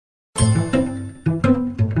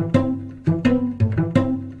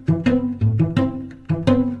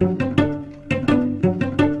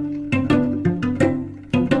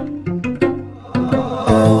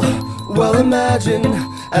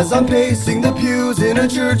as I'm pacing the pews in a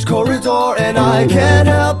church corridor, and I can't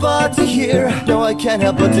help but to hear, no, I can't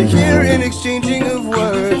help but to hear an exchanging of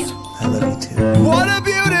words. I love you too. What a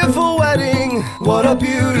beautiful wedding, what a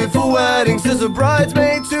beautiful wedding, says a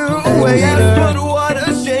bridesmaid to a waiter. Yes, but what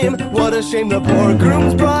a shame the poor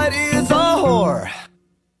groom's bride is a whore.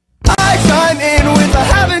 I chime in with a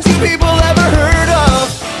haven't you people ever heard of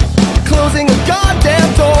closing a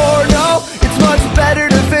goddamn door? No, it's much better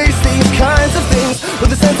to face these kinds of things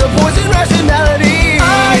with a sense of poison rationality.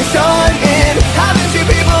 I chime in, haven't you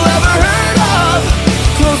people ever heard of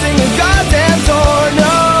closing a goddamn door?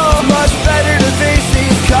 No, much better to face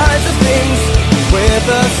these kinds of things with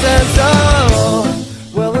a sense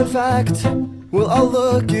of, well, in fact, well, I'll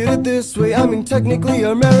look at it this way. I mean, technically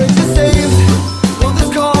our marriage is saved. Well, this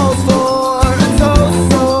calls for a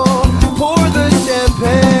toast, so pour the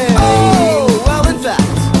champagne. Oh, well, in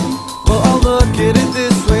fact, well, I'll look at it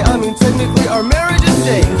this way. I mean, technically our marriage is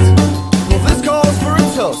saved. Well, this calls for a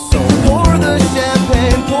toast, so pour the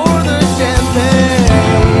champagne, pour the champagne.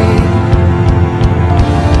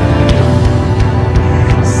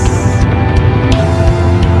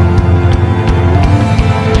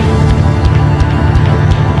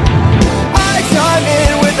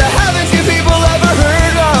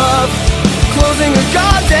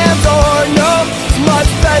 Goddamn door, no, it's much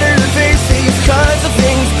better to face these kinds of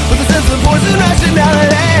things with a sense of poison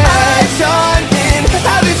rationality. I chime in,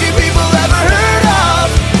 haven't you people ever heard of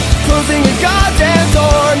closing a goddamn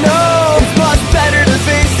door? No, it's much better to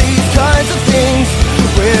face these kinds of things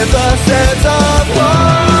with a sense of poison rationality.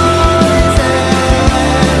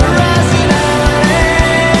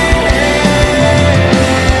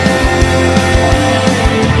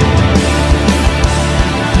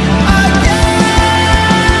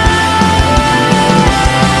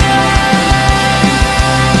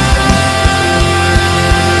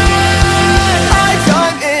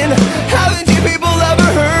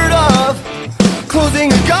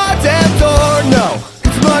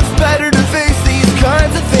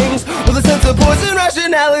 Poison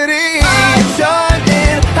rationality. I chime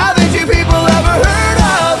in, haven't you people ever heard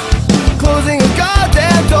of closing a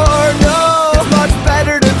goddamn door? No, it's much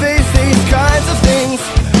better to face these kinds of things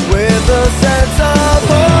with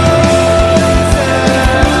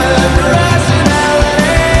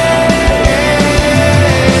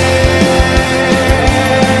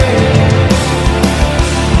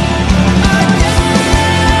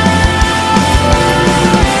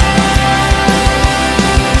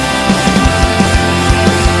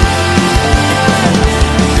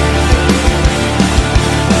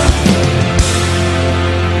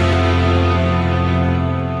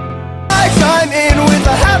sense of poison rationality.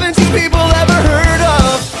 Haven't you people ever heard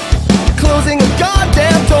of closing a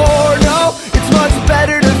goddamn door? No, it's much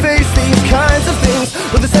better to face these kinds of things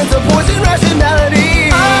with a sense of poison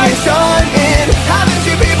rationality. I chime in, haven't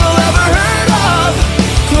you people ever heard of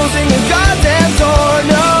closing a goddamn door?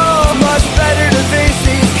 No, much better to face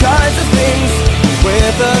these kinds of things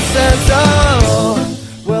with a sense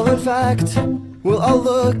of, well, in fact, well, I'll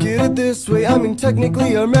look at it this way. I mean,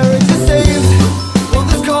 technically our marriage is saved. Well,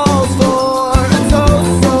 this calls for a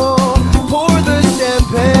toast, so pour the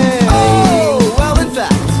champagne. Oh, well, in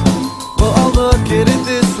fact, well, I'll look at it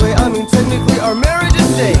this way. I mean, technically our marriage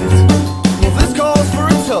is saved. Well, this calls for a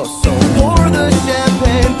toast, so pour the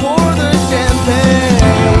champagne, pour the champagne.